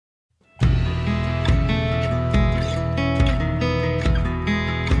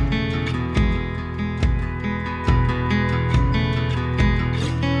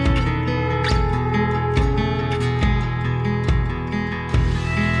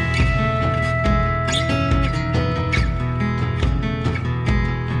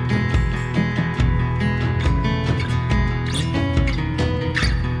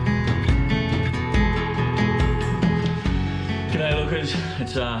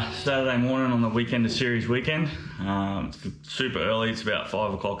Saturday morning on the weekend of series weekend. It's super early, it's about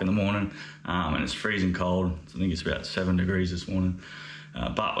 5 o'clock in the morning, and it's freezing cold. I think it's about 7 degrees this morning.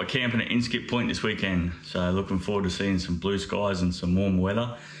 But we're camping at Inskip Point this weekend, so looking forward to seeing some blue skies and some warm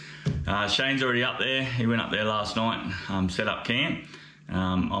weather. Shane's already up there. He went up there last night, set up camp.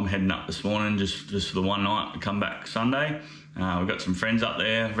 I'm heading up this morning just for the one night to come back Sunday. We've got some friends up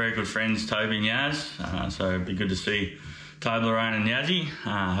there, very good friends, Toby and Yaz, so it'd be good to see Toblerone and Yazzie.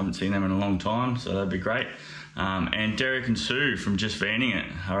 I haven't seen them in a long time, so that'd be great. And Derek and Sue from Just Vanning It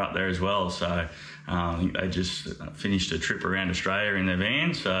are up there as well, so I think they just finished a trip around Australia in their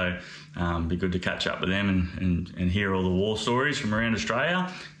van, so it'd be good to catch up with them and hear all the war stories from around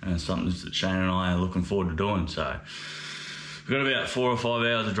Australia. Something that Shane and I are looking forward to doing. So we've got about 4 or 5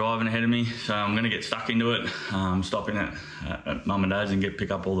 hours of driving ahead of me, so I'm going to get stuck into it, stopping at Mum and Dad's and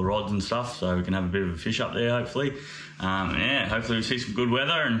pick up all the rods and stuff, so we can have a bit of a fish up there hopefully. Yeah, hopefully we see some good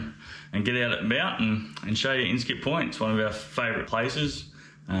weather and get out and about and show you Inskip Point. It's one of our favourite places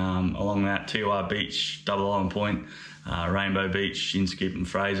along that TOR Beach, Double Island Point, Rainbow Beach, Inskip and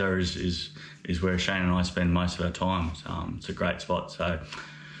Fraser is where Shane and I spend most of our time. It's a great spot, so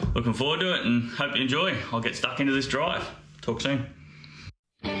looking forward to it and hope you enjoy. I'll get stuck into this drive. Talk soon.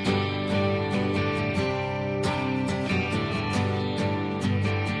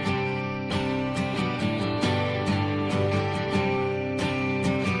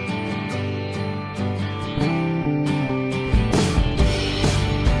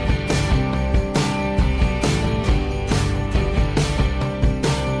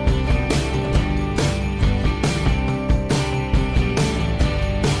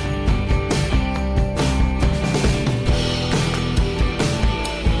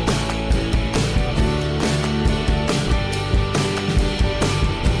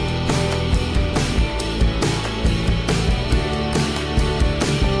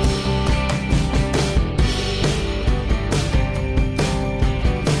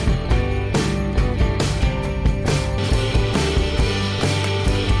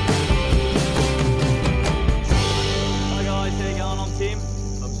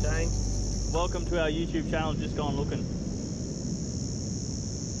 Welcome to our YouTube channel, Just Gone Looking.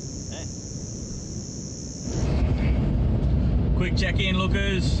 Yeah. Quick check-in,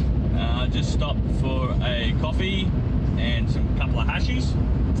 lookers. Just stopped for a coffee and some couple of hashies.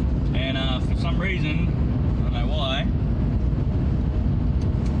 And for some reason, I don't know why,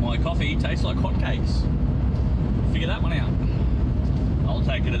 my coffee tastes like hotcakes. Figure that one out. I'll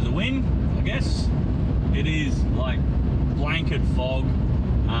take it as a win, I guess. It is like blanket fog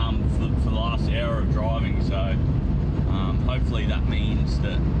for the last hour of driving, so hopefully that means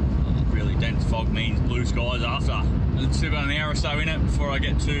that really dense fog means blue skies after. It's still got an hour or so in it before I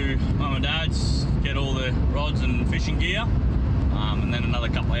get to Mum and Dad's, get all the rods and fishing gear, and then another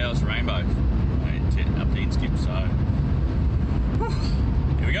couple of hours for Rainbow up to Inskip, so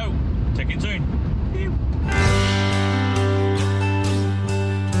here we go, check in soon.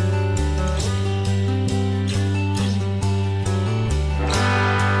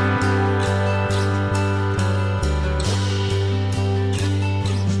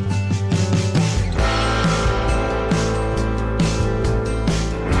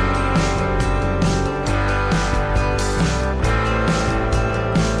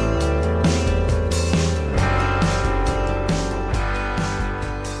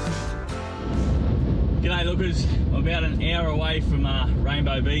 I'm about an hour away from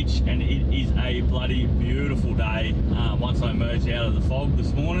Rainbow Beach, and it is a bloody beautiful day. Once I emerged out of the fog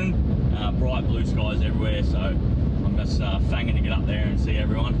this morning, bright blue skies everywhere, so I'm just fanging to get up there and see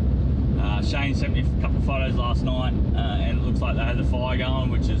everyone. Shane sent me a couple of photos last night, and it looks like they had the fire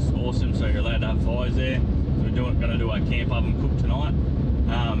going, which is awesome, so you're allowed to have fires there. So we're going to do a camp oven cook tonight.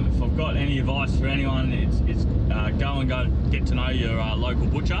 If I've got any advice for anyone, it's go get to know your local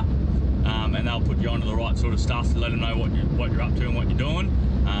butcher. And they'll put you onto the right sort of stuff to let them know what you're up to and what you're doing,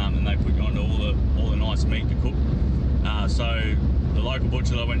 and they put you onto all the nice meat to cook. So the local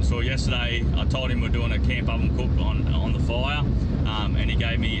butcher that I went and saw yesterday, I told him we're doing a camp oven cook on the fire, and he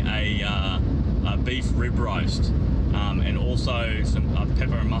gave me a beef rib roast, and also some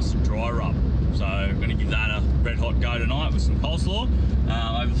pepper and mustard dry rub. So I'm going to give that a red hot go tonight with some coleslaw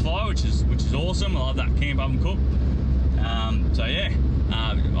over the fire, which is awesome. I love that camp oven cook. So yeah.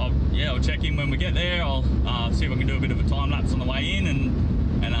 I'll check in when we get there. I'll see if I can do a bit of a time lapse on the way in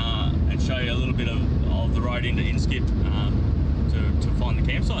and show you a little bit of the road into Inskip to find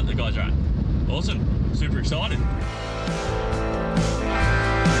the campsite the guys are at. Awesome, super excited.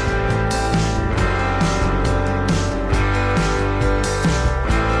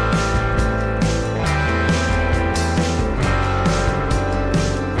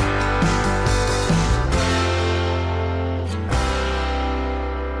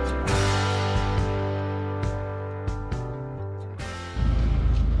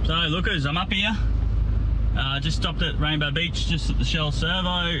 lookers, I'm up here. Just stopped at Rainbow Beach, just at the Shell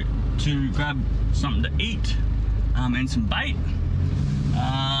Servo to grab something to eat and some bait.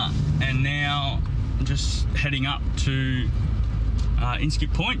 And now I'm just heading up to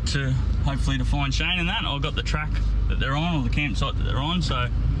Inskip Point to hopefully to find Shane and that. I've got the track that they're on, or the campsite that they're on, so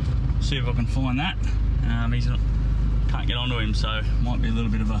see if I can find that. He's not, can't get onto him, so might be a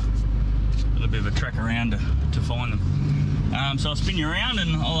little bit of a trek around to find them. So I'll spin you around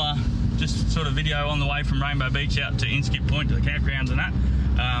and I'll just sort of video on the way from Rainbow Beach out to Inskip Point to the campgrounds and that.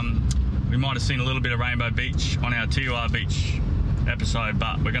 We might have seen a little bit of Rainbow Beach on our TUR Beach episode,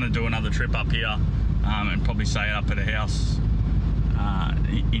 but we're going to do another trip up here and probably stay up at a house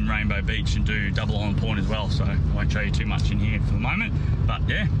in Rainbow Beach and do Double Island Point as well, so I won't show you too much in here for the moment. But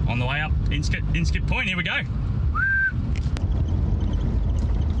yeah, on the way up Inskip Point, here we go.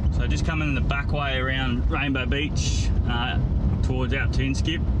 So just coming in the back way around Rainbow Beach towards out to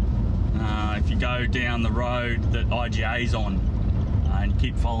Inskip. If you go down the road that IGA's on and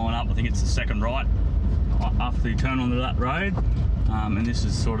keep following up, I think it's the second right after you turn onto that road, and this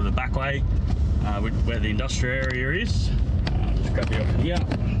is sort of the back way where the industrial area is. Just grab you up here.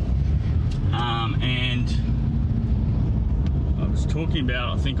 And I was talking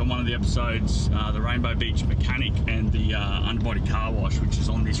about, I think on one of the episodes, the Rainbow Beach mechanic and the underbody car wash, which is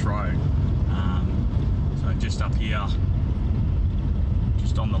on this road. So just up here,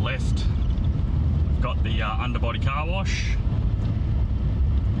 just on the left, we've got the underbody car wash,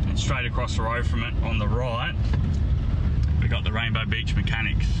 and straight across the road from it on the right, we've got the Rainbow Beach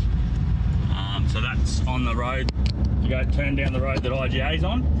mechanics. So that's on the road. You go turn down the road that IGA's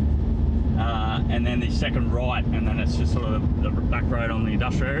on, and then the second right, and then it's just sort of the back road on the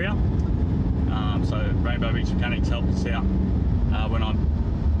industrial area. So Rainbow Beach mechanics helped us out when I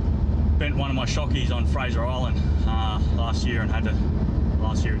bent one of my shockies on Fraser Island last year, and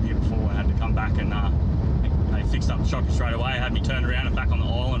last year or the year before, and had to come back, and they fixed up the shocky straight away, had me turned around and back on the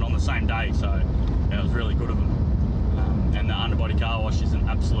island on the same day. So yeah, it was really good of them. And the underbody car wash is an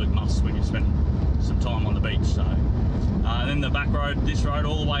absolute must when you spend some time on the beach. So then the back road, this road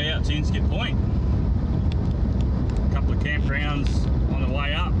all the way out to Inskip Point. A couple of campgrounds on the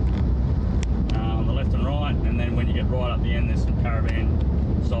way up, on the left and right, and then when you get right up the end, there's some caravan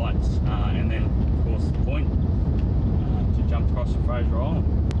sites, and then of course the point to jump across the Fraser Island.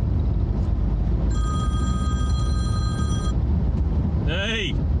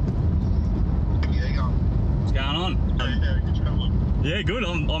 Hey! What's going on? Yeah, good.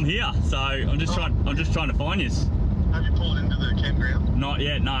 I'm here, so I'm just trying to find you. Have you pulled into the campground? Not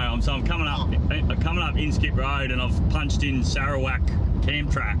yet, no. I'm coming up Inskip Road, and I've punched in Sarawak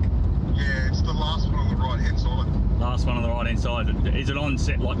Camp Track. Yeah, it's the last one on the right hand side. Last one on the right hand side. Is it on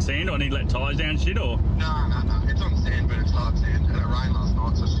set like sand? Do I need to let tyres down shit, or? No. It's on sand, but it's hard sand, and it rained last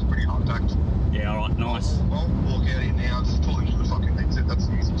night, so it's just pretty hard packed. Yeah, all right, nice. I'll walk out here now. Just pull into the fucking exit. That's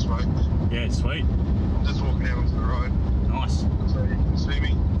the easiest way. Yeah, sweet. I'm just walking out onto the road. Nice. So you can see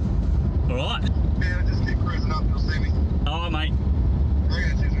me. All right. Yeah, just keep cruising up and you'll see me. All right, mate.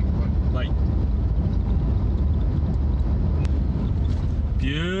 Okay, cheers, mate. Bye.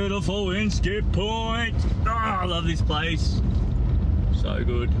 Beautiful Inskip Point. Oh, I love this place. So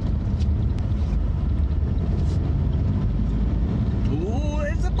good. Oh,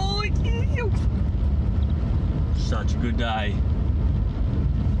 there's the point. Ew. Such a good day.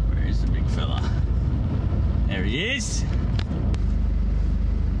 Where is the big fella? There he is.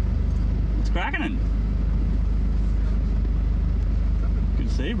 What's cracking? Good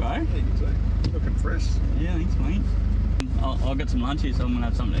to see you, bro. Yeah, you too. Looking fresh. Yeah, thanks, mate. I'll get some lunch here, so I'm gonna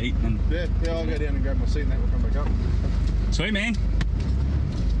have something to eat. And yeah, I'll go down and grab my seat and then we'll come back up. Sweet, man.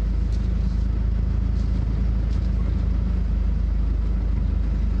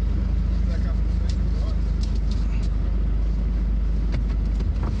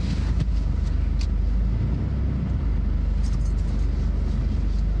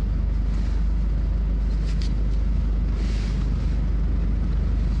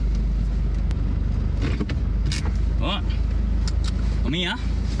 I'm here.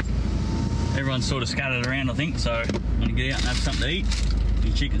 Everyone's sort of scattered around, I think, so I'm gonna get out and have something to eat.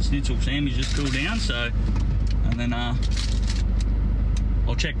 The chicken schnitzel sandwich just cooled down, so, and then I'll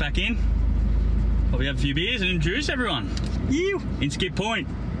check back in. Probably have a few beers and introduce everyone. Inskip Point.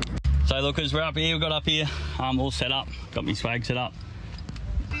 So lookers, we're up here, we got up here, all set up, got my swag set up.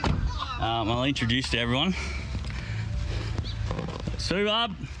 I'll introduce to everyone. Sue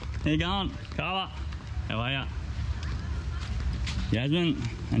up, how you going? Karla, how are ya? Yasmine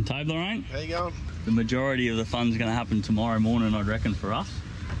and Toby, Lorraine. How you going? The majority of the fun's going to happen tomorrow morning, I'd reckon, for us.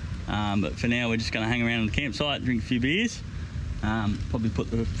 But for now, we're just going to hang around on the campsite, drink a few beers, Probably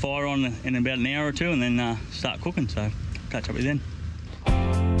put the fire on in about an hour or two and then start cooking, so catch up with you then.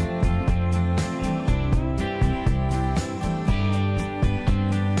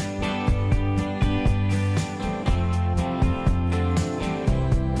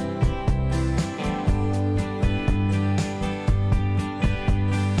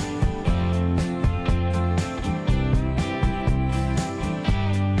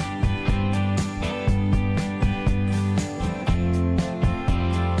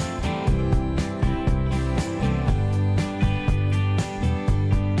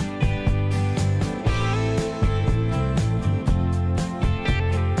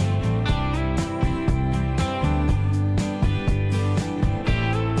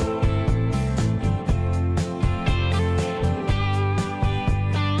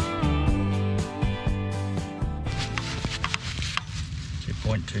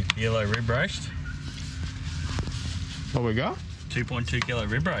 Kilo rib roast. What we got? 2.2 kilo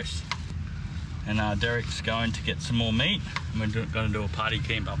rib roast. And Derek's going to get some more meat. And we're going to do a party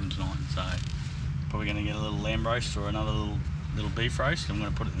camp oven tonight. So probably going to get a little lamb roast or another little beef roast. I'm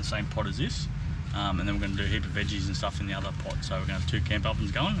going to put it in the same pot as this. And then we're going to do a heap of veggies and stuff in the other pot. So we're going to have 2 camp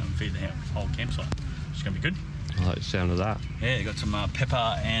ovens going and feed the whole campsite. It's going to be good. I like the sound of that. Yeah, you got some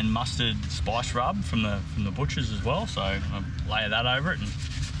pepper and mustard spice rub from the butchers as well. So I'll layer that over it and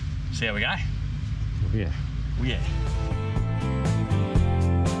see how we go. Oh, yeah. Oh, yeah.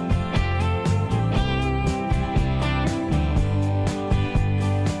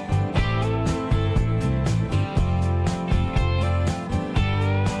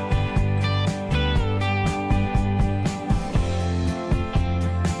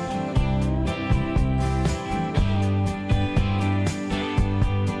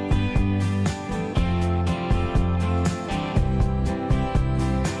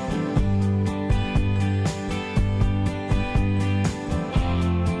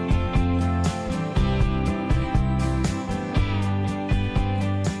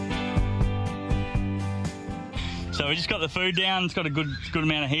 So we just got the food down. It's got a good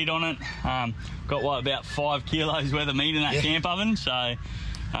amount of heat on it. Got what, about 5 kilos worth of meat in that camp oven. So I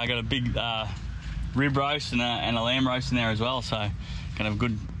got a big rib roast and a lamb roast in there as well. So gonna have a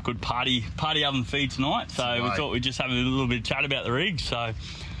good party oven feed tonight. So we thought we'd just have a little bit of chat about the rig. So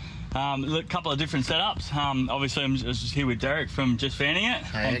a couple of different setups. Obviously I'm just here with Derek from Just Fanning It.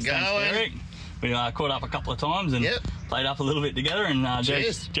 How you going? Derek. We caught up a couple of times and played up a little bit together. And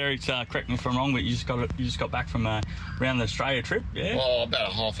Derek's correct me if I'm wrong, but you just got back from around the Australia trip, yeah? Well, about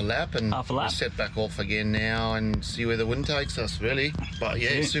a half a lap, and we're set back off again now and see where the wind takes us, really. But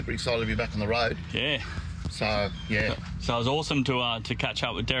yeah, super excited to be back on the road. Yeah. So yeah. So it was awesome to catch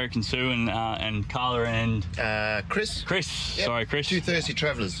up with Derek and Sue and Karla and Chris. Yep. Sorry, Chris. 2 thirsty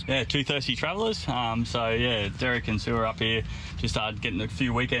travellers. Yeah, 2 thirsty travellers. So yeah, Derek and Sue are up here, just started getting a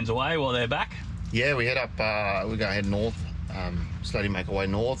few weekends away while they're back. Yeah, we head up. We go head north, slowly make our way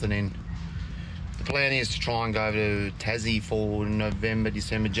north, and then the plan is to try and go to Tassie for November,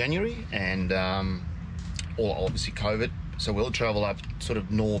 December, January, and all obviously COVID. So we'll travel up sort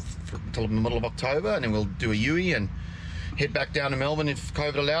of north until the middle of October, and then we'll do a Yui and head back down to Melbourne if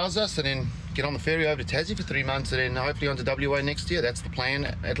COVID allows us, and then get on the ferry over to Tassie for 3 months, and then hopefully on to WA next year. That's the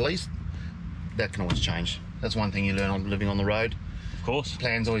plan, at least. That can always change. That's one thing you learn on living on the road. Of course.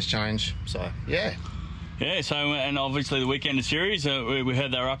 Plans always change, so yeah. Yeah, so, and obviously the weekend of series, we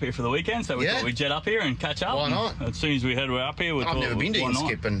heard they were up here for the weekend, so we thought we'd jet up here and catch up. Why not? As soon as we heard we're up here, we thought, I've never been to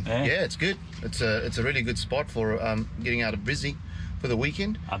Inskip, and yeah, it's good. It's a really good spot for getting out of busy for the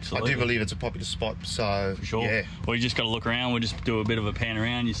weekend. Absolutely. I do believe it's a popular spot, so for sure. Yeah. Well, you just got to look around. We'll just do a bit of a pan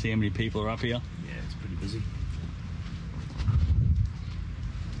around. You see how many people are up here. Yeah, it's pretty busy.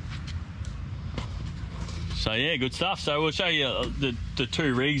 So yeah, good stuff. So we'll show you the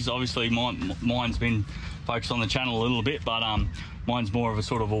 2 rigs. Obviously mine's been focused on the channel a little bit, but mine's more of a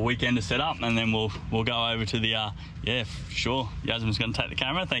sort of a weekender setup, and then we'll go over to the yeah, for sure. Yasmine's going to take the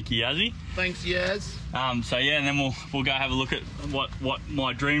camera. Thank you, Yazzie. Thanks, Yaz. So yeah, and then we'll go have a look at what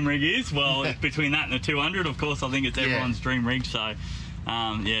my dream rig is. Well, between that and the 200, of course, I think it's everyone's dream rig. So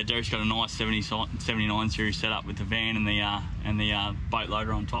yeah, Derek's got a nice 79 series setup with the van and the boat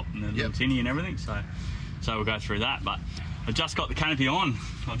loader on top and the little tinny and everything. So we'll go through that, but I've just got the canopy on.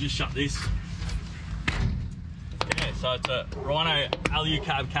 I've just shut this. Yeah, so it's a Rhino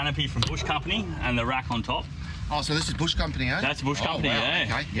Alu-Cab canopy from Bush Company and the rack on top. Oh, so this is Bush Company, eh? That's Bush Company, wow. yeah.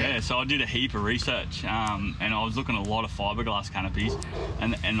 Okay, yeah. So I did a heap of research, and I was looking at a lot of fiberglass canopies,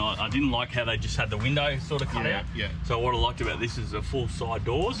 and I didn't like how they just had the window sort of cut out. Yeah. So what I liked about this is the full side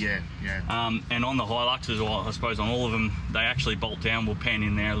doors. Yeah. And on the Hiluxes, or I suppose on all of them, they actually bolt down. We'll pan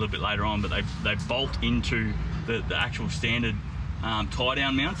in there a little bit later on, but they bolt into the actual standard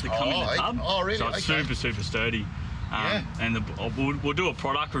tie-down mounts that come in the tub. Oh, really? So it's super sturdy. And we'll do a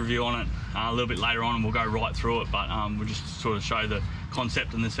product review on it a little bit later on, and we'll go right through it. But we'll just sort of show the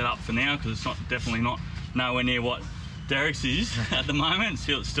concept and the setup for now, because it's definitely not nowhere near what Derek's is at the moment.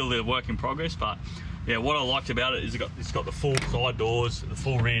 It's still the work in progress. But yeah, what I liked about it is it's got the full side doors, the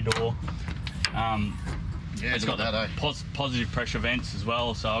full rear door. It's got the positive pressure vents as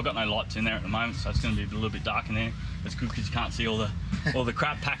well. So I've got no lights in there at the moment, so it's going to be a little bit dark in there. It's good because you can't see all the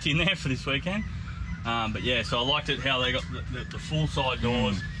crap packed in there for this weekend. But yeah, so I liked it how they got the full side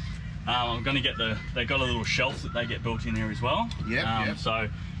doors. I'm going to get they got a little shelf that they get built in here as well. So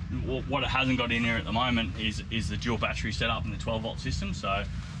what it hasn't got in here at the moment is the dual battery setup and the 12-volt system. So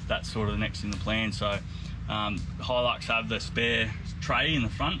that's sort of the next in the plan. So Hilux have the spare tray in the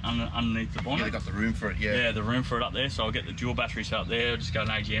front underneath the bonnet. Yeah, they got the room for it. Yeah, the room for it up there. So I'll get the dual battery set up there. I'll just got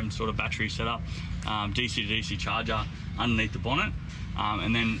an AGM sort of battery setup, DC to DC charger underneath the bonnet.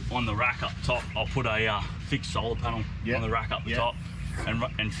 And then on the rack up top, I'll put a fixed solar panel on the rack up the top,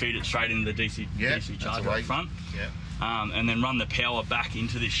 and feed it straight into the DC charger up front. And then run the power back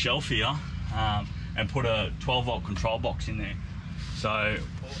into this shelf here, and put a 12-volt control box in there. So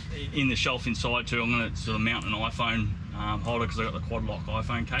in the shelf inside too, I'm going to sort of mount an iPhone holder, because I've got the quad lock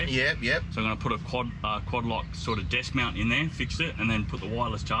iPhone case. So I'm going to put a quad lock sort of desk mount in there, fix it, and then put the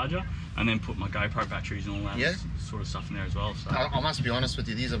wireless charger, and then put my GoPro batteries and all that sort of stuff in there as well. So I must be honest with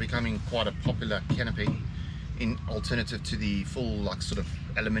you, these are becoming quite a popular canopy in alternative to the full like sort of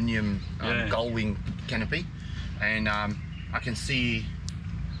aluminium gull wing canopy, and I can see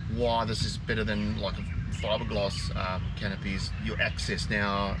why this is better than like a fiberglass canopies. Your access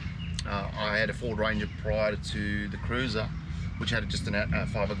now, I had a Ford Ranger prior to the Cruiser, which had just a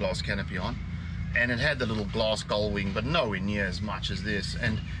fiberglass canopy on, and it had the little glass gull wing, but nowhere near as much as this.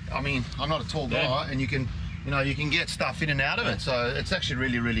 And I mean, I'm not a tall guy, and you can get stuff in and out of it, so it's actually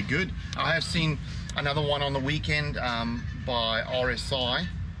really good. I have seen another one on the weekend by RSI,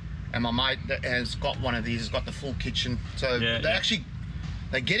 and my mate that has got one of these, has got the full kitchen. So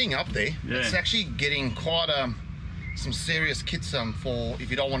they're getting up there. It's actually getting quite some serious kits for if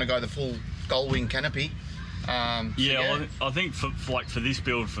you don't want to go the full gull wing canopy. I think for this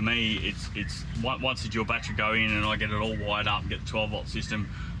build for me, it's once the dual battery go in and I get it all wired up and get the 12-volt system,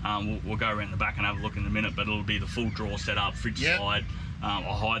 we'll go around the back and have a look in a minute, but it'll be the full drawer setup, fridge side. I'll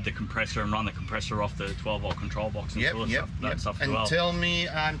hide the compressor and run the compressor off the 12-volt control box and that stuff as well. And tell me,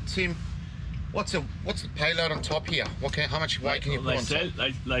 Tim, what's the payload on top here? How much weight can you put on top?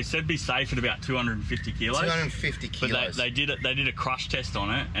 They said be safe at about 250 kilos. 250 kilos. But they did a crush test on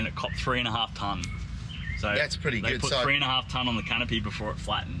it, and it copped 3.5 tonne. So that's pretty good. They put 3.5 tonne on the canopy before it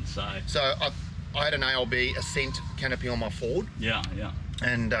flattened. So I had an ALB Ascent canopy on my Ford.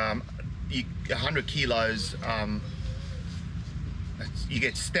 And 100 kilos. You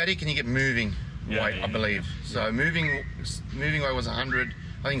get static and you get moving weight, I believe. So moving weight was 100.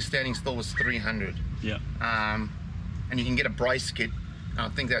 I think standing still was 300. And you can get a brace kit. I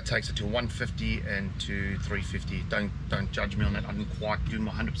think that takes it to 150 and to 350. Don't judge me on that. I didn't quite do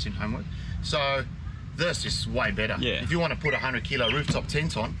my 100% homework. So this is way better. If you want to put a 100 kilo rooftop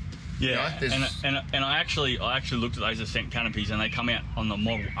tent on. And I actually looked at those Ascent canopies, and they come out on the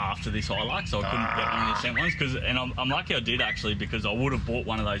model after this Hilux, so I couldn't get one of the Ascent ones. And I'm lucky I did actually, because I would have bought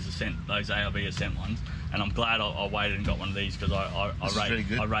one of those ALB Ascent ones, and I'm glad I waited and got one of these, because I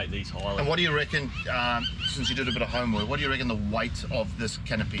rate these highly. And what do you reckon, since you did a bit of homework, what do you reckon the weight of this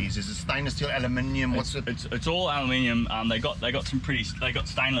canopy is? Is it stainless steel, aluminium? It's all aluminium. They got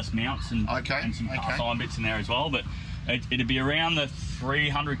stainless mounts and some cast iron bits in there as well, but it'd be around the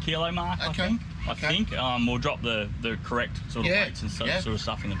 300 kilo mark, I think. We'll drop the correct sort of weights and sort of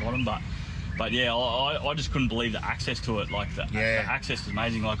stuff in the bottom, but yeah, I just couldn't believe the access to it. Like the access is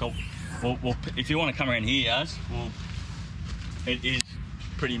amazing. Like, if you want to come around here, it is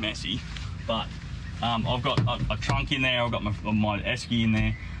pretty messy, but I've got a trunk in there. I've got my esky in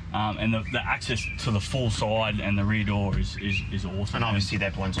there. And the access to the full side and the rear door is awesome. And obviously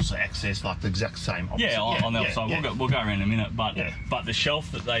that one's also access like the exact same opposite. On the other side. We'll go around in a minute. But the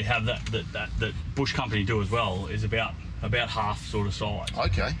shelf that they have that Bush Company do as well is about half sort of size.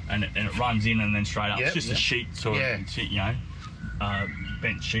 And it runs in and then straight up. It's just a sheet sort of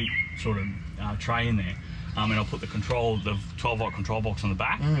bent sheet sort of tray in there. And I'll put the 12-volt control box on the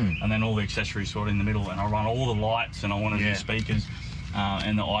back, and then all the accessories sort of in the middle. And I'll run all the lights, and I want to do speakers.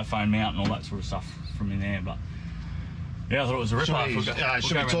 And the iPhone mount and all that sort of stuff from in there, but yeah, I thought it was a ripper.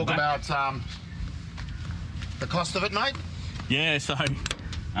 Should we talk about the cost of it, mate? Yeah, so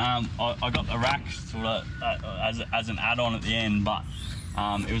I got the rack sort of as an add-on at the end, but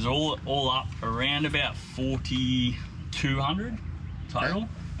it was all up around about 4,200. total.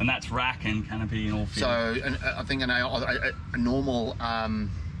 And that's rack and canopy and all fitted. So I think a normal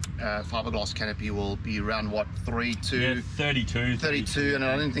fiberglass canopy will be around what, 32, 32, and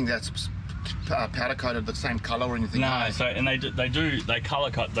I don't think that's powder coated the same color or anything. No, so and they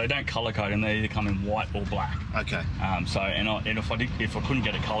color code. They don't color code, and they either come in white or black. Okay. So if I couldn't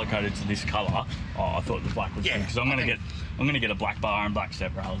get it color coded to this color, I thought the black was good because I'm gonna get a black bar and black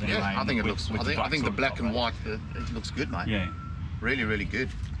step rails anyway. Yeah, I think it looks. I think the black and white it looks good, mate. Yeah. Really, really good.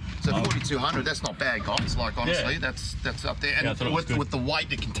 So 4,200, that's not bad, guys. Like honestly, that's up there. And with the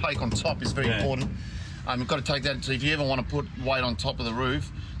weight it can take on top is very important. You've got to take that. So if you ever want to put weight on top of the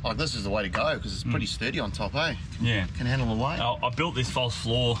roof, like this is the way to go because it's pretty sturdy on top, eh? Yeah. Can handle the weight. I built this false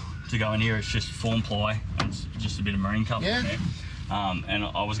floor to go in here. It's just form ply and it's just a bit of marine cover in there. And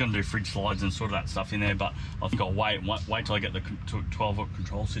I was going to do fridge slides and sort of that stuff in there, but I think I'll wait till I get the 12-volt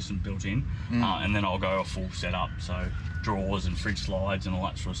control system built in, and then I'll go a full setup. So drawers and fridge slides and all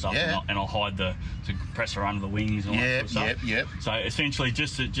that sort of stuff, and I'll hide the compressor under the wings and all that sort of stuff. So essentially,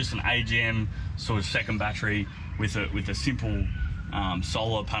 just an AGM sort of second battery with a simple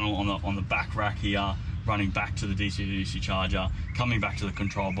solar panel on the back rack here, running back to the DC to DC charger, coming back to the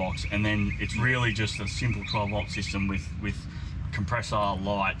control box, and then it's really just a simple 12-volt system with compressor,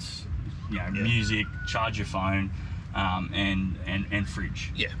 lights, music, charge your phone, and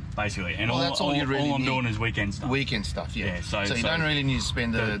fridge. Yeah, basically. And all I'm doing is weekend stuff. Weekend stuff, So you don't really need to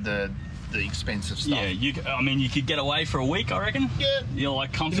spend the expensive stuff. Yeah, you could get away for a week, I reckon. Yeah. You're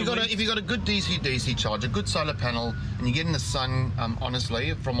like comfortably. If you got a good DC charger, a good solar panel, and you get in the sun,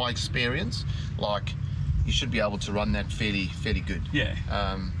 honestly, from my experience, like you should be able to run that fairly good. Yeah.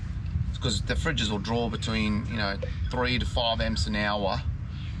 Because the fridges will draw between 3 to 5 amps an hour.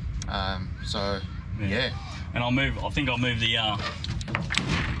 Yeah. And I'll move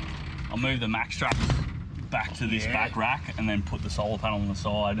the max straps back to this back rack and then put the solar panel on the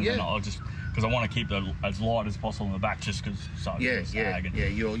side, and then I'll just, because I want to keep it as light as possible in the back, just because I've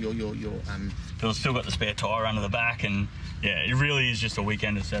still got the spare tyre under the back, and it really is just a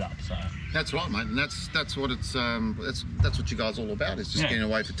weekend to set up. So that's right, mate, and that's what it's that's what you guys are all about. It's just getting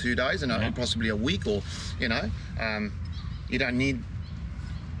away for 2 days and possibly a week, or you don't need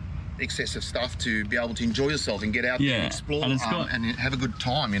excessive stuff to be able to enjoy yourself and get out there and explore and have a good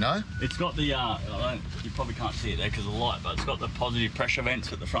time, It's got the, you probably can't see it there because of the light, but it's got the positive pressure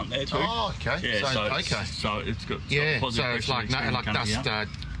vents at the front there too. Oh, okay. Yeah, so it's got so it's like dust,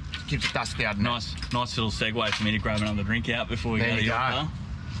 keeps dust out. Nice little segue for me to grab another drink out before we go to your car.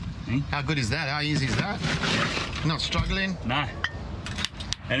 How good is that? How easy is that? Not struggling? No.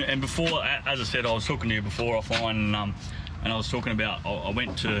 And before, as I said, I was talking to you before offline, and I was talking about, I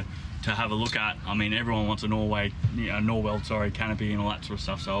went to have a look at, everyone wants a Norwell canopy and all that sort of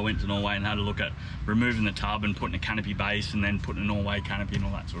stuff, so I went to Norway and had a look at removing the tub and putting a canopy base and then putting a Norway canopy and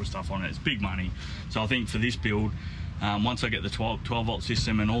all that sort of stuff on it. It's big money. So I think for this build, once I get the 12-volt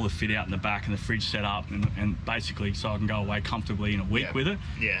system and all the fit out in the back and the fridge set up, and basically so I can go away comfortably in a week with it,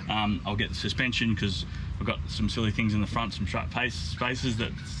 I'll get the suspension, because I've got some silly things in the front, some sharp spaces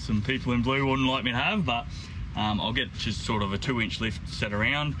that some people in blue wouldn't like me to have, but I'll get just sort of a 2-inch lift set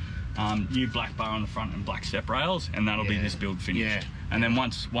around, new black bar on the front and black step rails, and that'll be this build finished. And then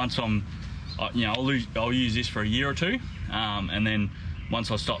once I'm, I'll use this for a year or two, and then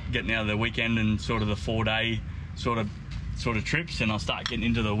once I stop getting out of the weekend and sort of the 4-day sort of trips, and I'll start getting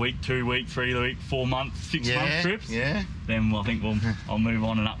into the week, 2 week, 3 week, 4 month, 6 month trips. Then I think I'll move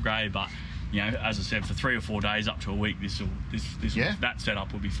on and upgrade. But as I said, for 3 or 4 days up to a week, that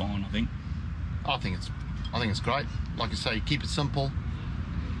setup will be fine. I think it's great. Like you say, keep it simple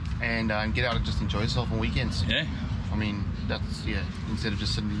and get out and just enjoy yourself on weekends. Yeah. That's instead of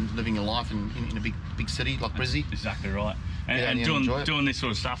just living your life in a big city like Brizzy. Exactly right. And doing this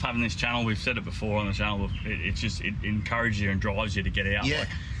sort of stuff, having this channel, we've said it before on the channel, it encourages you and drives you to get out.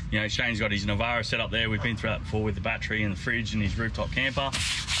 Shane's got his Navara set up there. We've been through that before with the battery and the fridge and his rooftop camper.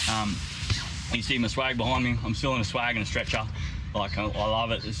 You see my swag behind me. I'm still in a swag and a stretcher. Like, I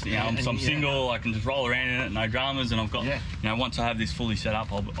love it. I'm single. I can just roll around in it, no dramas. And I've got, once I have this fully set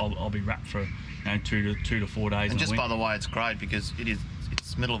up, I'll be wrapped for 2 to 4 days. And just by the way, it's great because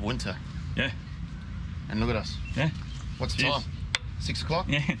it's middle of winter. Yeah. And look at us. Yeah. What's the time? 6 o'clock?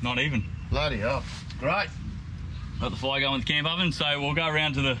 Yeah, not even. Bloody hell. Great. Got the fire going with the camp oven, so we'll go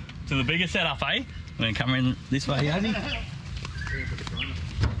around to the bigger setup, eh? And then come in this way, Yasmine.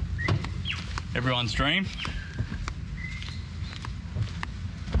 Everyone's dream.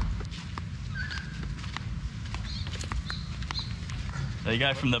 There you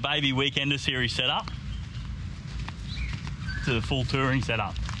go, from the baby weekender series setup to the full touring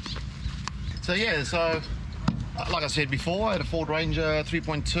setup. So like I said before, I had a Ford Ranger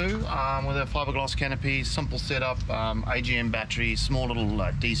 3.2 with a fiberglass canopy, simple setup, AGM battery, small little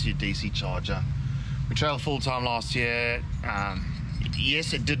DC to DC charger. We trailed full time last year.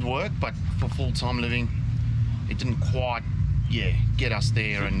 Yes, it did work, but for full time living, it didn't quite, get us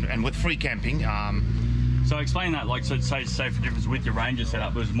there. And with free camping. So explain that, like, so say for difference with your Ranger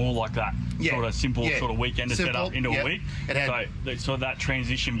setup, it was more like that sort of simple sort of weekender setup into a week. So that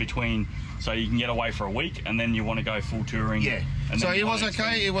transition between, so you can get away for a week and then you want to go full touring. Yeah. So it was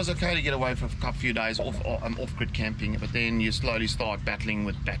okay. It was okay to get away for a few days off-grid camping, but then you slowly start battling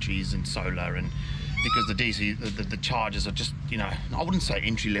with batteries and solar, and because the DC, the chargers are just, I wouldn't say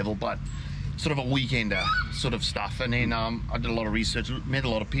entry level, but sort of a weekender sort of stuff. And then I did a lot of research, met a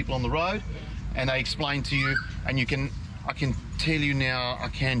lot of people on the road, and they explain to you, and I can tell you now, I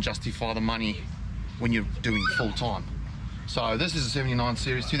can justify the money when you're doing full time. So this is a 79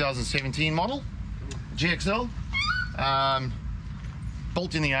 series 2017 model, GXL,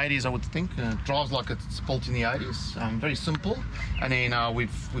 built in the 80s, I would think. Drives like it's built in the 80s. Very simple. And then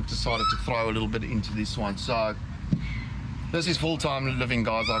we've decided to throw a little bit into this one. So this is full time living,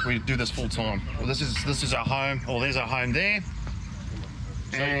 guys. Like, we do this full time. Well, this is our home. Or there's our home there.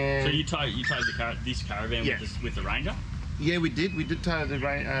 So you towed this caravan with the Ranger? Yeah, we did. We did tow the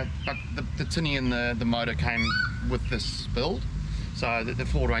Ranger, but the tinny and the motor came with this build. So the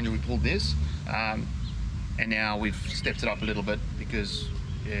Ford Ranger, we pulled this, and now we've stepped it up a little bit because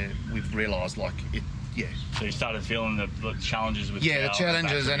we've realised, like, it. Yeah. So you started feeling the challenges with the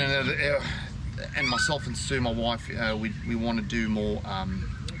challenges, and myself and Sue, my wife, we want to do more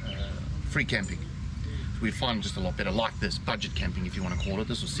free camping. We find just a lot better, like this budget camping, if you want to call it.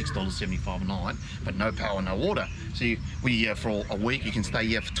 This was $6.75 a night, but no power, no water. So we for a week, you can stay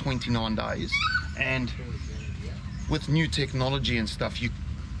here for 29 days, and with new technology and stuff,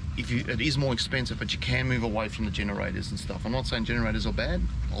 it is more expensive, but you can move away from the generators and stuff. I'm not saying generators are bad.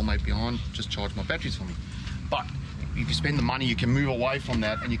 I'll mate behind, just charge my batteries for me. But if you spend the money, you can move away from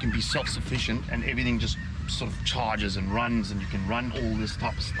that, and you can be self-sufficient, and everything just sort of charges and runs, and you can run all this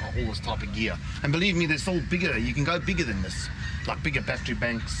type of gear. And believe me, they're still bigger. You can go bigger than this, like bigger battery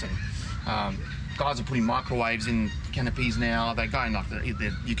banks, and guys are putting microwaves in canopies now. They're going like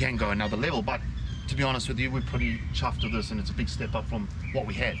you can go another level. But to be honest with you, we're pretty chuffed with this, and it's a big step up from what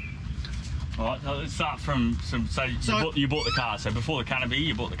we had. All right, so let's start from you bought the car. So before the canopy,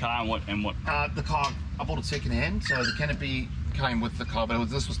 you bought the car, and what? The car, I bought it second hand. So the canopy came with the car, but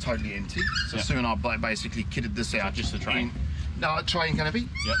this was totally empty. So Sue and I basically kitted this out. Just a tray? No, tray and canopy.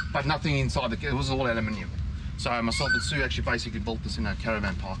 Yep. But nothing inside. It was all aluminium. So myself and Sue actually basically built this in a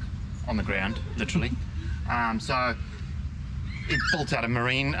caravan park on the ground, literally. So it built out of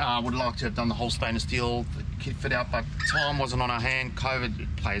marine. Would like to have done the whole stainless steel kit fit out, but time wasn't on our hand. COVID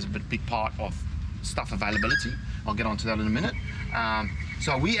plays a big part of stuff availability. I'll get onto that in a minute.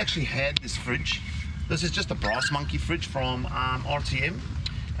 So we actually had this fridge. This is just a brass monkey fridge from RTM.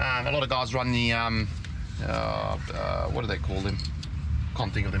 A lot of guys run the, what do they call them?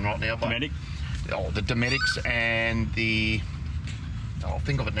 Can't think of them right now. Dometic? Oh, the Dometics and the, I'll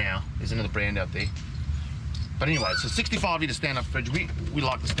think of it now. There's another brand out there. But anyway, so 65 litre stand-up fridge. We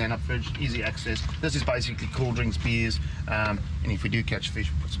like the stand-up fridge, easy access. This is basically cool drinks, beers, and if we do catch fish,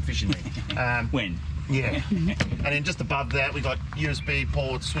 put some fish in there. When? Yeah. And then just above that, we got USB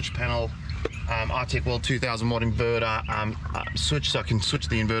port, switch panel, Artec World 2000 watt inverter switch, so I can switch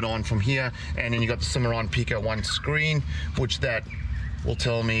the inverter on from here. And then you got the Cimarron Pico 1 screen, which that will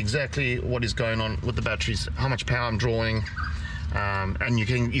tell me exactly what is going on with the batteries, how much power I'm drawing, and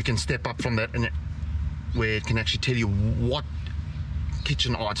you can step up from that, and where it can actually tell you what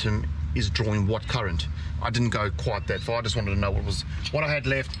kitchen item is drawing what current. I didn't go quite that far. I just wanted to know what I had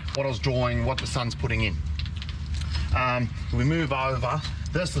left, what I was drawing, what the sun's putting in. We move over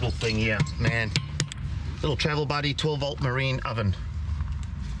this little thing here, man. Little travel buddy, 12 volt marine oven.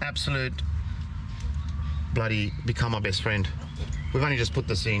 Absolute bloody become my best friend. We've only just put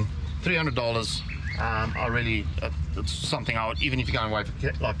this in, $300. I really, it's something I would, even if you're going away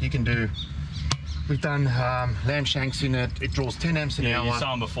for, like you can do. We've done lamb shanks in it. It draws 10 amps an hour. You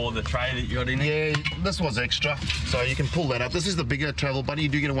saw them before the tray that you got in there? Yeah, this was extra, so you can pull that up. This is the bigger travel buddy. You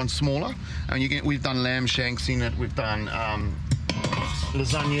do get one smaller, and we've done lamb shanks in it. We've done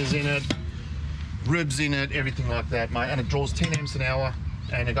lasagnas in it, ribs in it, everything like that, mate. And it draws 10 amps an hour,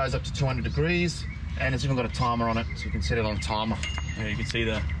 and it goes up to 200 degrees, and it's even got a timer on it, so you can set it on a timer. Yeah, you can see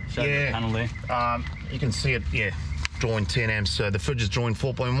the panel there. You can see it, yeah. Drawing 10 amps, so the fridge is drawing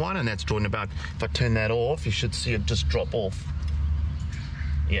 4.1, and that's drawing about, if I turn that off, you should see it just drop off.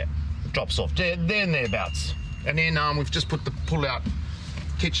 Yeah, it drops off, there and thereabouts. And then we've just put the pull-out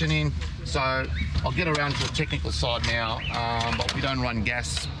kitchen in. So I'll get around to the technical side now, but we don't run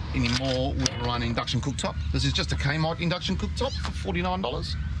gas anymore. We run induction cooktop. This is just a Kmart induction cooktop for $49.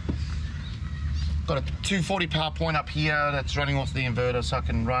 Got a 240 power point up here that's running off the inverter, so I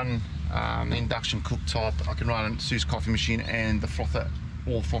can run the induction cooktop. I can run Sue's coffee machine and the frother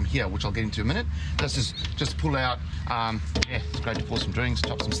all from here, which I'll get into in a minute. This is just pull out. Yeah, it's great to pour some drinks,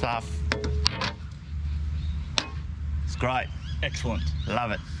 chop some stuff. It's great. Excellent. Love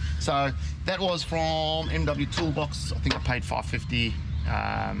it. So that was from MW Toolbox. I think I paid $5.50.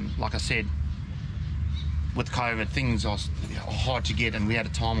 Like I said, with COVID, things are hard to get, and we had a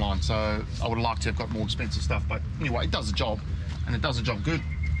timeline. So I would like to have got more expensive stuff, but anyway, it does the job, and it does the job good.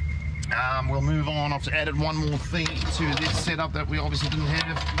 We'll move on. I've added one more thing to this setup that we obviously didn't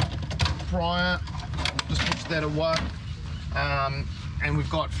have prior. Just push that away. And we've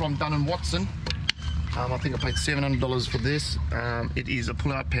got from Dun & Watson. I think I paid $700 for this. It is a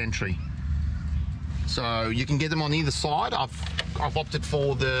pull-out pantry. So you can get them on either side. I've opted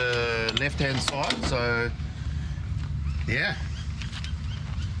for the left-hand side. So yeah,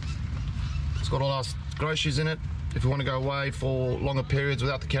 it's got all our groceries in it. If we want to go away for longer periods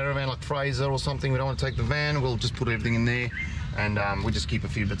without the caravan, like Fraser or something, we don't want to take the van, we'll just put everything in there, and we just keep a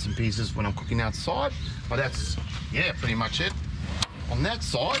few bits and pieces when I'm cooking outside. But that's, yeah, pretty much it on that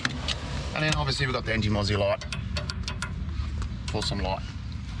side. And then obviously we've got the anti-mozzie light for some light.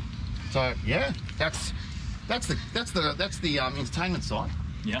 So yeah, that's the entertainment side.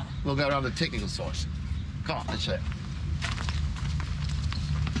 Yeah. We'll go around the technical side. Come on, let's show you.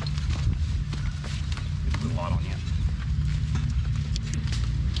 Put the light on here.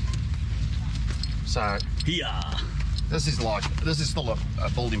 So Yeah. this is still a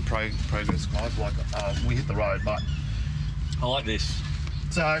building progress, guys. Like we hit the road, but I like this.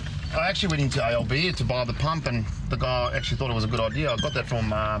 so I actually went into ALB to buy the pump, and the guy actually thought it was a good idea. I got that from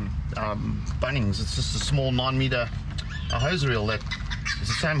Bunnings. It's just a small 9-meter hose reel that it's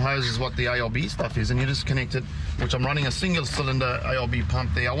the same hose as what the ALB stuff is, and you just connect it, which I'm running a single cylinder ALB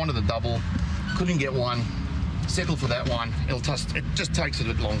pump there. I wanted a double, couldn't get one, settled for that one. It just takes a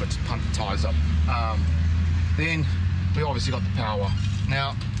bit longer to pump the tyres up. Then we obviously got the power.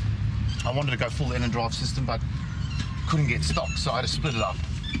 Now, I wanted to go full end and drive system, but couldn't get stock, so I had to split it up.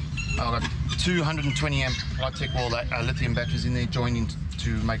 I've got 220 amp high-tech lithium batteries in there joined in to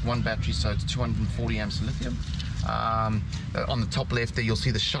make one battery, so it's 240 amps of lithium. On the top left there, you'll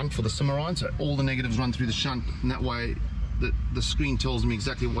see the shunt for the Cimarron, so all the negatives run through the shunt, and that way the screen tells me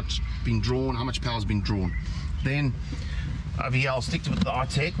exactly what's been drawn, how much power's been drawn. Then over here, I'll stick to the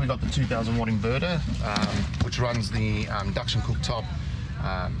iTech. We got the 2000 watt inverter, which runs the induction cooktop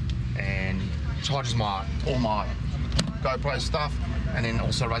and charges all my GoPro stuff, and then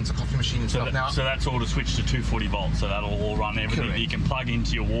also runs the coffee machine and stuff now. So that's all to switch to 240 volts, so that'll all run everything. Correct. You can plug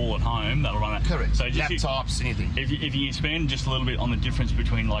into your wall at home, that'll run that. Correct. So just laptops, anything. If you expand just a little bit on the difference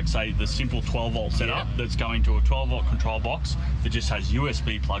between, like, say, the simple 12 volt setup that's going to a 12 volt control box that just has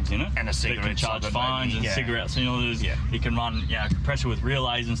USB plugs in it, and a cigarette that can charge phones and cigarette cylinders. Yeah. You can run compressor with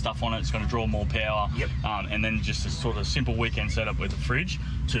relays and stuff on it. It's going to draw more power. Yep. And then just a sort of simple weekend setup with a fridge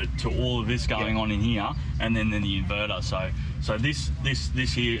to all of this going on in here, and then the inverter. So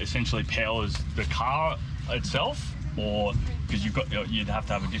this here essentially powers the car itself, or because you'd have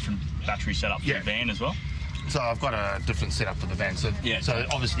to have a different battery setup for your van as well. So I've got a different setup for the van. So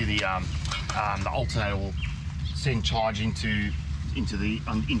obviously the alternator will send charge into the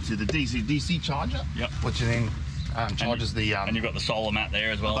DC charger, which then charges and you've got the solar mat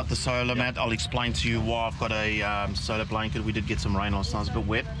there as well. I've got the solar mat. I'll explain to you why I've got a solar blanket. We did get some rain last night. It's a bit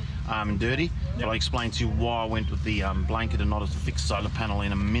wet and dirty, but I'll explain to you why I went with the blanket and not a fixed solar panel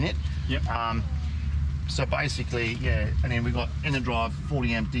in a minute. So basically, and then we got in the drive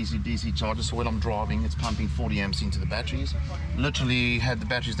 40 amp DC charger, so when I'm driving it's pumping 40 amps into the batteries. Literally had the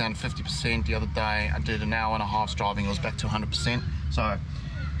batteries down to 50% the other day. I did an hour and a half's driving, it was back to 100%. So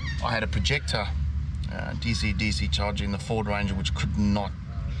I had a projector DC charger in the Ford Ranger, which could not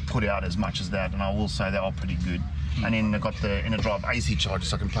put out as much as that, and I will say they are pretty good. And then I've got the inner drive AC charger,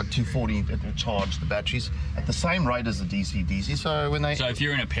 so I can plug 240, it will charge the batteries at the same rate as the DC. So if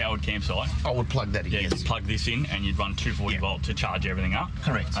you're in a powered campsite, I would plug that in. You'd plug this in and you'd run 240 volt to charge everything up.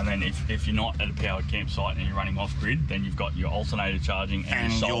 Correct. And then if you're not at a powered campsite and you're running off grid, then you've got your alternator charging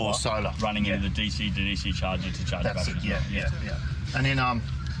and your solar running into the DC to DC charger to charge That's batteries. Yeah. And then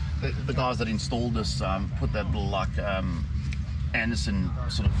the guys that installed this put that little Anderson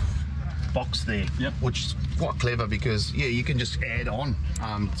sort of box there, Yep. which is quite clever because you can just add on,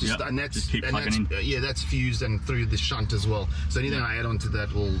 and that's just keep plugging in. That's fused and through the shunt as well. So anything I add on to that,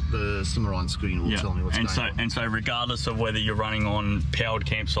 the Cimarron screen will tell me what's going on. And so regardless of whether you're running on powered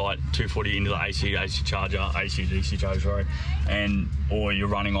campsite 240 into the AC charger, AC/DC charger, sorry, or you're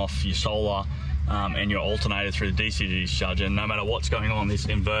running off your solar. And your alternator through the DC charger, and no matter what's going on, this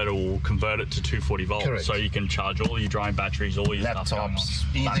inverter will convert it to 240 volts. Correct. So you can charge all your drone batteries, all your laptops,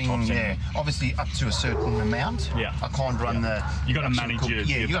 anything. Obviously up to a certain amount. Yeah. I can't run the. You got to manage your.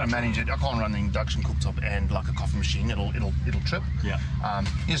 Yeah, you got to manage it. I can't run the induction cooktop and like a coffee machine. It'll trip. Yeah.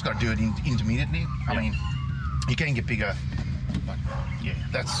 You just got to do it intermittently. I mean, you can get bigger, but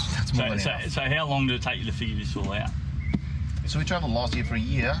that's more than enough. So how long did it take you to figure this all out? So we travelled last year for a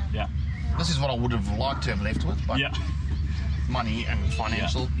year. Yeah. This is what I would have liked to have left with, but money and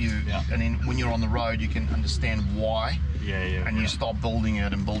financial, and then when you're on the road, you can understand why. And you start building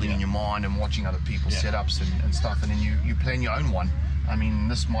it and building in your mind and watching other people's setups and stuff, and then you plan your own one. I mean,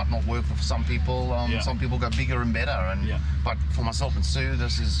 this might not work for some people. Some people go bigger and better, but for myself and Sue,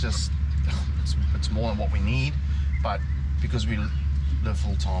 this is just it's more than what we need. But because we live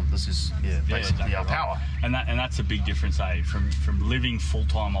full time, this is basically exactly our power, and that's a big difference, from living full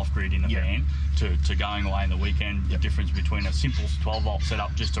time off grid in a van to going away in the weekend. The difference between a simple 12 volt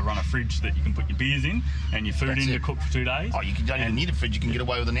setup just to run a fridge that you can put your beers in and your food to cook for 2 days. Oh, you don't even need a fridge. You can get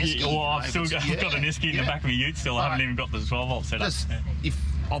away with an Esky. I've still got an Esky in the back of my ute. Still, I haven't even got the 12 volt setup. If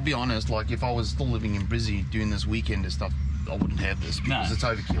I'll be honest, like if I was still living in Brizzy doing this weekend and stuff, I wouldn't have this because it's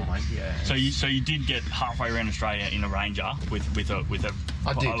overkill, mate. So you did get halfway around Australia in a Ranger with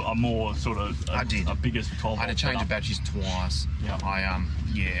a more sort of a bigger 12 volt. I had to change the batteries twice.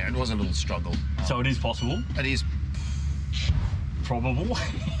 It was a little struggle. So it is possible. It is probable.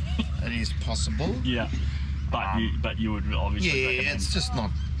 It is possible. Yeah, but you would obviously recommend. It's just not.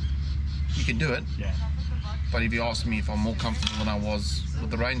 You can do it. Yeah. But if you ask me if I'm more comfortable than I was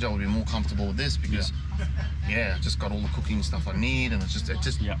with the Ranger, I would be more comfortable with this because, I just got all the cooking stuff I need, and it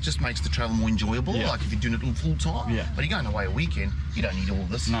just makes the travel more enjoyable. Like if you're doing it full time. Yeah. But you're going away a weekend, you don't need all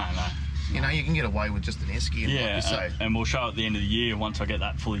this. No. You know, you can get away with just an Esky, and like you say. And we'll show at the end of the year, once I get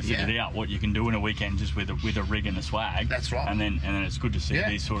that fully fitted out, what you can do in a weekend just with a rig and a swag. That's right. And then it's good to see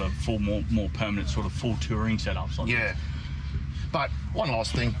these sort of more permanent sort of full touring setups like this. But one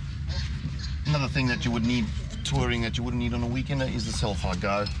last thing. Another thing that you would need touring that you wouldn't need on a weekend is the Selfie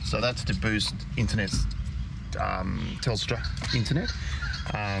Go. So that's to boost internet, Telstra internet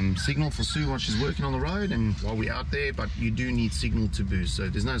signal for Sue while she's working on the road and while we're out there. But you do need signal to boost. So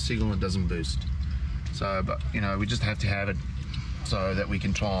if there's no signal, it doesn't boost. So, but you know, we just have to have it so that we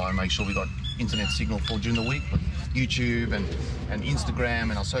can try and make sure we got internet signal for during the week with YouTube and Instagram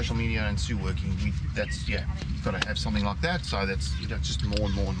and our social media and Sue working. You've got to have something like that. So that's just more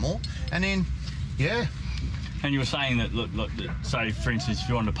and more and more. And then, And you were saying that, look, say for instance, if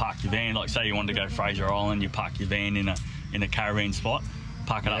you wanted to park your van, like say you wanted to go Fraser Island, you park your van in a caravan spot,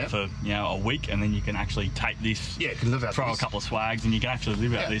 park it up for a week, and then you can actually take this, can live out throw this. a couple of swags, and you can actually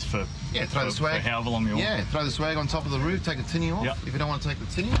live out this for throw the swag for however long you want. Yeah, throw the swag on top of the roof, take the tinny off. If you don't want to take the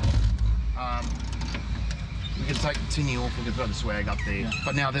tinny off, we can take the tinny off, we can throw the swag up there.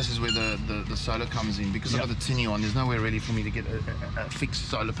 But now this is where the solar comes in, because I've got the tinny on, there's nowhere ready for me to get a fixed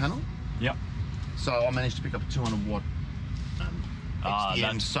solar panel. So I managed to pick up a 200 watt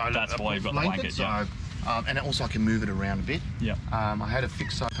XDM solar. That's why you've got the blanket. And also I can move it around a bit. I had a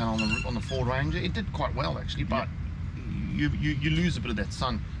fixed solar panel on the Ford Ranger. It did quite well actually, but you lose a bit of that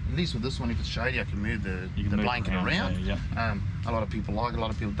sun. At least with this one, if it's shady, I can move the blanket around. A lot of people like it, a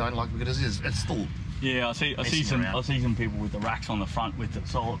lot of people don't like it because it's still. Yeah, I see some people with the racks on the front with the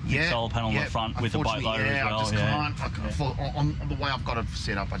solar panel on the front with the boat loader as well. I just can't. On the way I've got it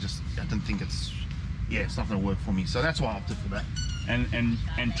set up, I don't think it's not going to work for me. So that's why I opted for that. And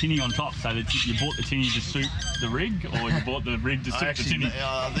tinny on top. So that you bought the tinny to suit the rig, or you bought the rig to suit the tinny?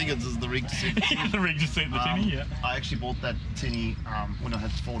 I think it's the rig to suit the tinny. The rig to suit the tinny. I actually bought that tinny when I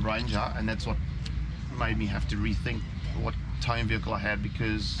had the Ford Ranger, and that's what made me have to rethink what towing vehicle I had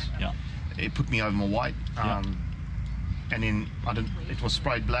because it put me over my weight. And then it was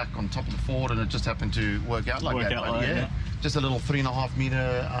sprayed black on top of the Ford, and it just happened to work out like that. Just a little 3.5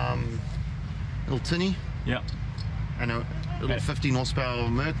 meter little tinny. And a little 15 horsepower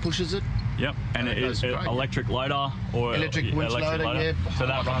Merc pushes it. And it is electric loader or electric winch loader. So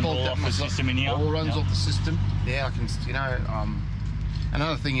that runs all off the system in here. All runs off the system. I can,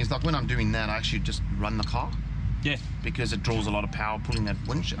 another thing is like when I'm doing that, I actually just run the car. Because it draws a lot of power pulling that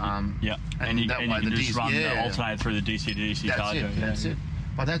winch. And you can just run the alternator through the DC to DC charger. That's it.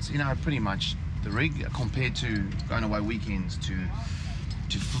 But that's pretty much the rig compared to going away weekends to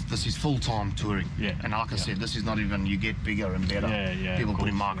this is full-time touring. Yeah. And like I said, this is not even, you get bigger and better. Yeah, People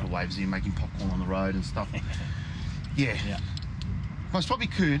putting microwaves in, making popcorn on the road and stuff. Yeah. Most probably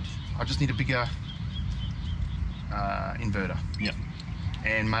could. I just need a bigger inverter. Yep.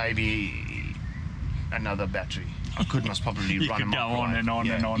 And maybe another battery. I could most probably You run could them go on and on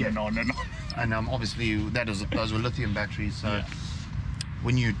and on and on and on. And obviously those were lithium batteries, so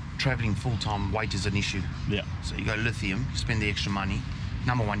when you're traveling full-time, weight is an issue. Yeah. So you go lithium, you spend the extra money.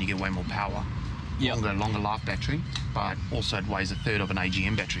 Number one, you get way more power. Yeah. Longer life battery, but also it weighs a third of an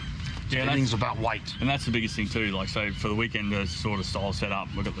AGM battery. So Yeah, everything's about weight. And that's the biggest thing too. Like, so for the weekend, the sort of style setup,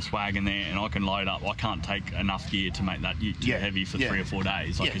 we've got the swag in there, and I can load up. I can't take enough gear to make that too heavy for 3 or 4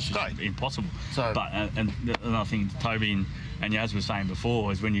 days. Like, it's just impossible. So, but and another thing, Toby and Yas were saying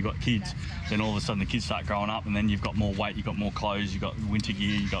before, is when you've got kids, then all of a sudden the kids start growing up, and then you've got more weight, you've got more clothes, you've got winter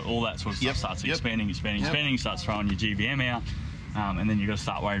gear, you've got all that sort of stuff starts expanding, starts throwing your GVM out. And then you've got to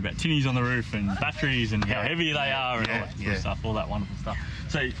start worrying about tinnies on the roof and batteries and how heavy they are and all that sort of stuff, all that wonderful stuff.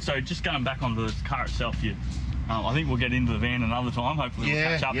 So just going back on the car itself, I think we'll get into the van another time. Hopefully we'll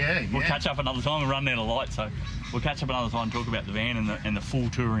catch up. We'll catch up another time and run down a light. So we'll catch up another time and talk about the van and the full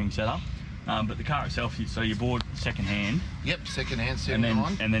touring setup. But the car itself, so you bought second hand. Yep, second hand,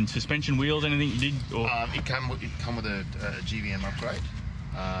 79. And then suspension wheels, anything you did? Or? It come with a GVM upgrade.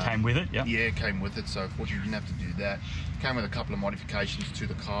 Came with it, yeah? Yeah, it came with it, so fortunately you didn't have to do that. Came with a couple of modifications to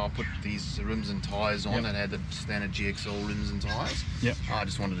the car, put these rims and tyres on, and had the standard GXL rims and tyres. Yep. I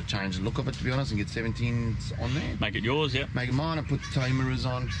just wanted to change the look of it, to be honest, and get 17s on there. Make it yours, yeah. Make it mine. I put the tow mirrors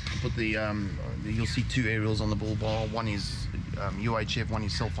on. I put the, you'll see 2 aerials on the bull bar. One is UHF, one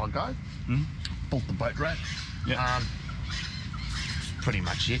is Self-I-Go. Built the boat rack. Yeah. Pretty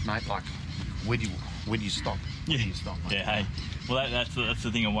much it, mate. Like, where do you stop? Where do you stop, mate? Yeah, hey. Well, that's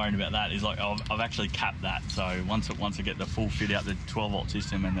the thing I'm worried about. That is, like, I've actually capped that. So once I get the full fit out, the 12-volt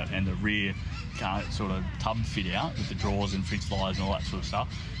system and the rear sort of tub fit out with the drawers and fridge slides and all that sort of stuff,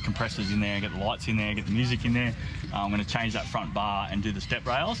 compressors in there, get the lights in there, get the music in there. I'm going to change that front bar and do the step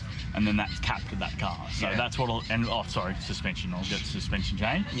rails, and then that's capped to that car. So that's what suspension. I'll get the suspension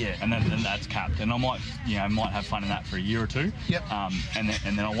change. Yeah. And then that's capped, and I might have fun in that for a year or two. Yep. And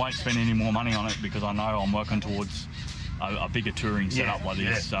then I won't spend any more money on it because I know I'm working towards a bigger touring setup like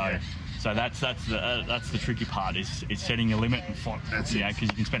this. So that's the tricky part is setting your limit and because you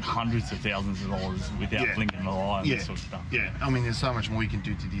can spend hundreds of thousands of dollars without blinking an eye and this sort of stuff. Yeah, I mean, there's so much more you can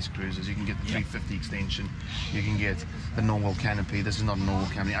do to these cruisers. You can get the 350 extension, you can get the normal canopy. This is not a normal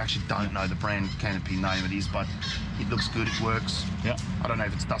canopy. I actually don't know the brand canopy name it is, but it looks good, it works. Yeah. I don't know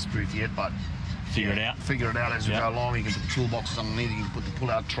if it's dust proof yet, but figure it out. Figure it out as we go along. You can put the toolboxes underneath. You can put the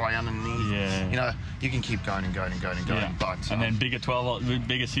pull-out tray underneath. Yeah. You know, you can keep going and going and going and going. Yeah. But and then bigger 12,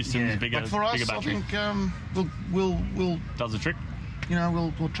 bigger systems, bigger. But for us, bigger battery. I think we'll does the trick. You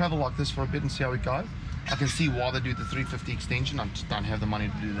know, we'll travel like this for a bit and see how we go. I can see why they do the 350 extension. I just don't have the money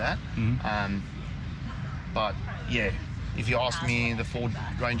to do that. But yeah. If you ask me, the Ford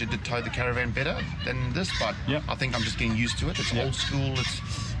Ranger did tow the caravan better than this, but I think I'm just getting used to it. It's old school.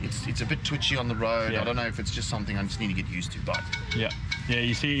 It's a bit twitchy on the road. I don't know if it's just something I just need to get used to, but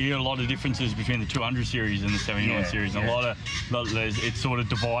you see a lot of differences between the 200 series and the 79 series. A lot of it sort of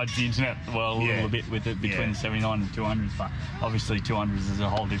divides the internet a little bit with it between the 79 and 200s, but obviously 200s is a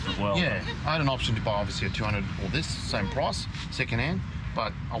whole different world. Yeah, I had an option to buy obviously a 200 or this same price, second hand,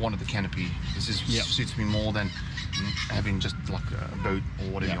 but I wanted the canopy. This suits me more than having just like a boot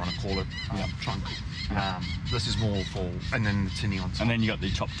or whatever you want to call it, trunk. This is more for, and then the tinny on top. And then you got the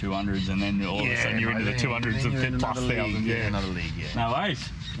top 200s, and then all of a sudden you're into the 200s of 10 plus thousand. Yeah, another league. No worries.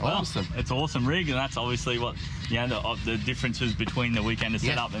 Well, awesome. It's an awesome rig, and that's obviously what the differences between the weekender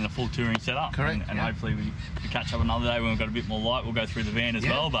setup and the full touring setup. Correct. And hopefully we catch up another day when we've got a bit more light. We'll go through the van as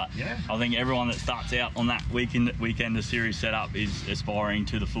well. But I think everyone that starts out on that weekender series setup is aspiring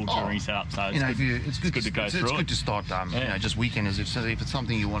to the full touring setup. So it's good to go through. It's good to start. Just weekenders. If it's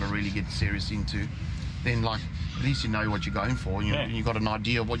something you want to really get serious into, then like at least you know what you're going for. You've got an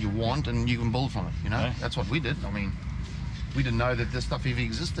idea of what you want, and you can build from it. That's what we did. I mean, we didn't know that this stuff even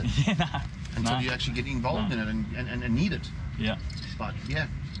existed until you actually get involved in it and need it. Yeah. But yeah.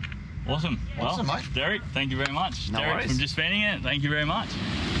 Awesome. Awesome, well, mate. Derek, thank you very much. No Derek worries. from Just Fanning It. Thank you very much.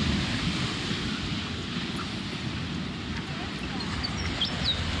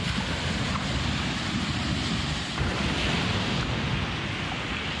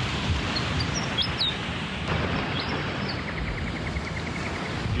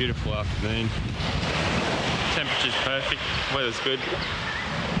 Beautiful afternoon. Temperature's perfect, weather's good.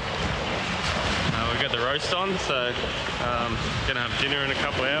 We've got the roast on, so gonna have dinner in a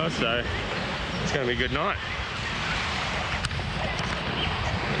couple of hours, so it's gonna be a good night.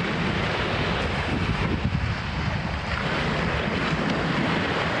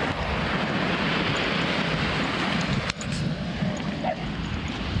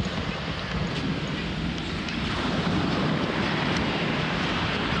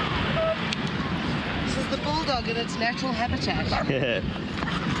 bulldog in its natural habitat. Yeah.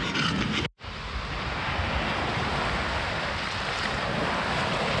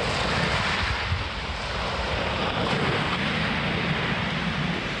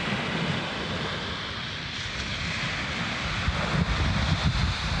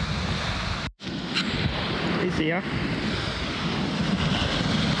 Hey, Sia.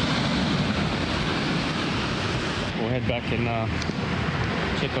 We'll head back and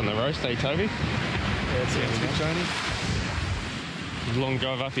check on the roast, eh, Toby? Yeah, it's good, Tony. It's a long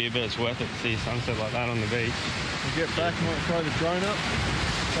drive up here, but it's worth it to see a sunset like that on the beach. We'll get back, might throw the drone up,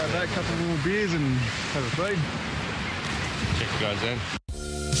 throw back a couple more beers and have a feed. Check you guys then.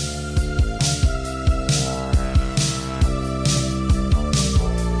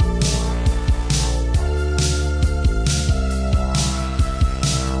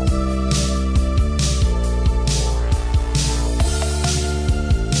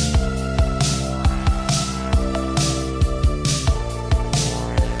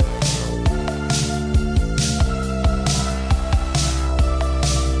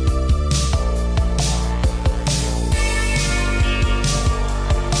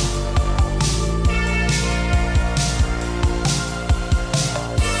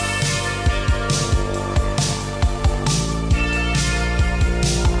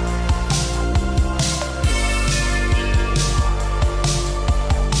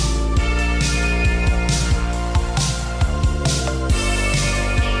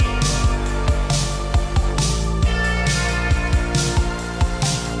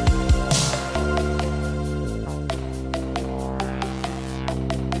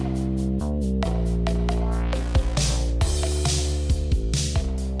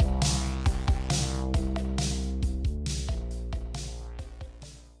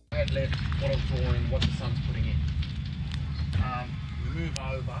 Left what I'm drawing, what the sun's putting in. We move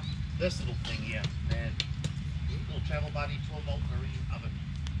over this little thing here, and little travel buddy 12-volt marine oven.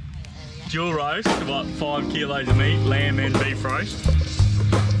 Dual roast, about 5 kilos of meat, lamb and beef roast. Look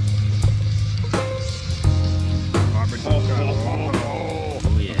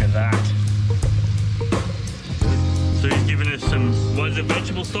at that. Sue's giving us some, what is it,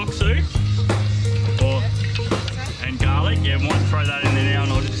 vegetable stock, Sue? Or, and garlic. Yeah, we might throw that in there now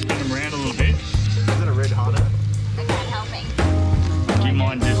and I'll just spin them around a little bit. Is that a red harder? I'm not helping. Do you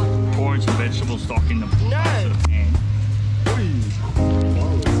mind just pouring some vegetable stock in the sort of pan?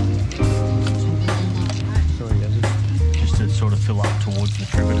 Just to sort of fill up towards the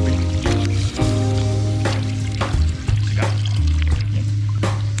trivet a bit. To go. Yep.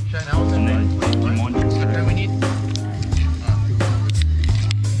 And then, do you mind just we need.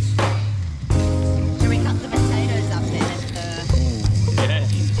 Should we cut the potatoes up then at the...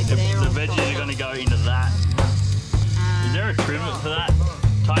 the veggies are going to go into that. Is there a trivet for that,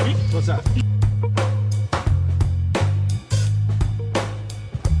 Toby? What's that?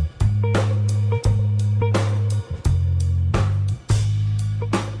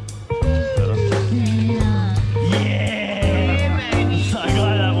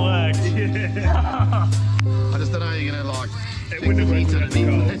 I just don't know how you're gonna like check the meat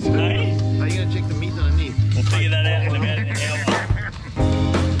underneath. Hey? How are you gonna check the meat underneath? We'll figure that out in about an hour.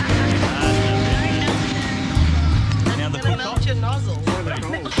 Now the Gonna melt your nozzle.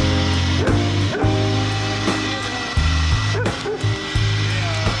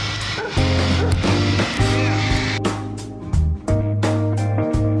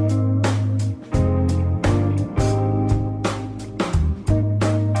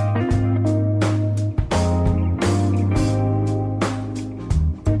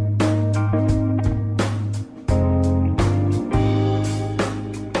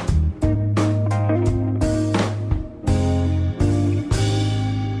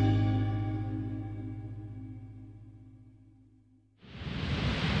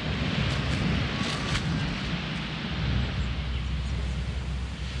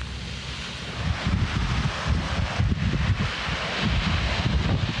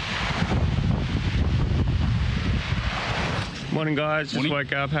 Morning guys, just Morning.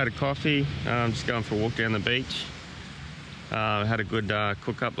 woke up, had a coffee, just going for a walk down the beach. Had a good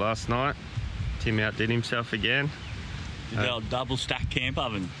cook up last night. Tim outdid himself again. Did our double stack camp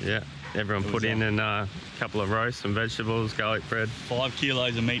oven. Yeah, everyone put in a couple of roasts, some vegetables, garlic bread. 5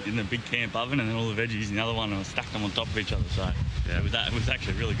 kilos of meat in the big camp oven and then all the veggies in the other one and I stacked them on top of each other. So yeah, it was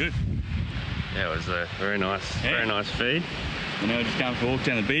actually really good. Yeah, it was a very nice feed. And now we're just going for a walk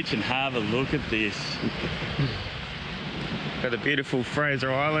down the beach and have a look at this. Got the beautiful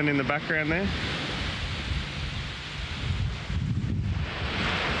Fraser Island in the background there.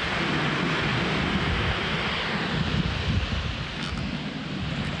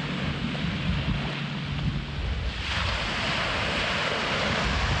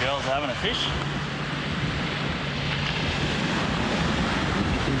 fish.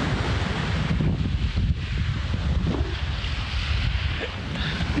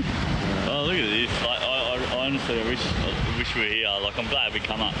 Oh, look at this. Like, I honestly wish we were here. Like, I'm glad we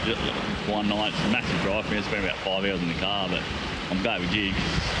come up just one night. It's a massive drive for me. It's been about 5 hours in the car, but I'm glad we did.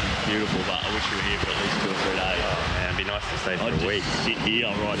 It's beautiful, but I wish we were here for at least 2 or 3 days. Oh man, it'd be nice to stay for a week. Sit here,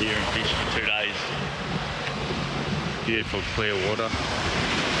 I'm right here and fish for 2 days. Beautiful clear water.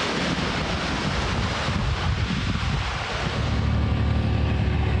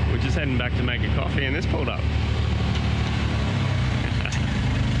 We're just heading back to make a coffee and this pulled up.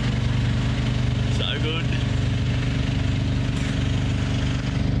 So good.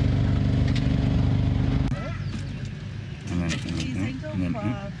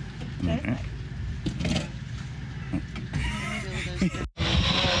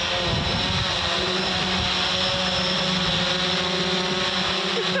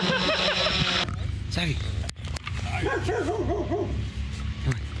 Sophie.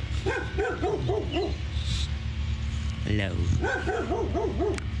 Hello.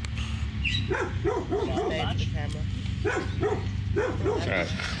 Alright.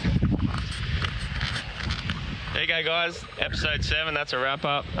 There you go, guys. Episode 7, that's a wrap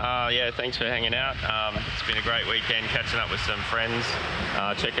up. Yeah, thanks for hanging out. It's been a great weekend catching up with some friends.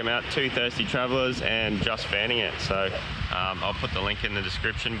 Check them out, Two Thirsty Travellers and Just Fanning It. So I'll put the link in the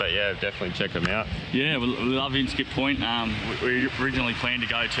description, but yeah, definitely check them out. Yeah, we love Inskip Point. We originally planned to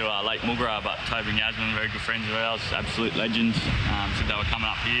go to Lake Mulgra, but Toby and Yasmine, very good friends of ours, absolute legends, said they were coming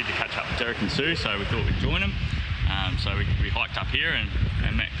up here to catch up with Derek and Sue, so we thought we'd join them. So we hiked up here and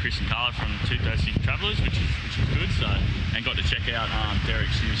met Chris and Karla from Two Thirsty Travellers, which is good. So, and got to check out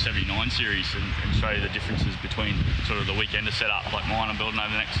Derek's new 79 series and show you the differences between sort of the weekender setup like mine I'm building over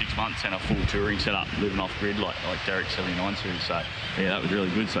the next 6 months and a full touring setup living off grid like Derek's 79 series. So yeah, that was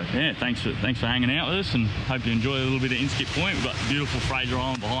really good. So yeah, thanks for hanging out with us and hope you enjoy a little bit of Inskip Point. We've got beautiful Fraser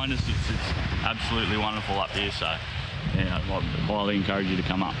Island behind us. It's absolutely wonderful up here. So yeah, I'd highly encourage you to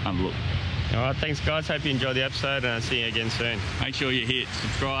come up and have a look. Alright, thanks guys, hope you enjoyed the episode and I'll see you again soon. Make sure you hit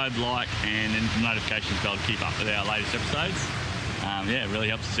subscribe, like and then the notifications bell to keep up with our latest episodes. Yeah, it really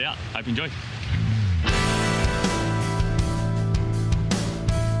helps us out. Hope you enjoy.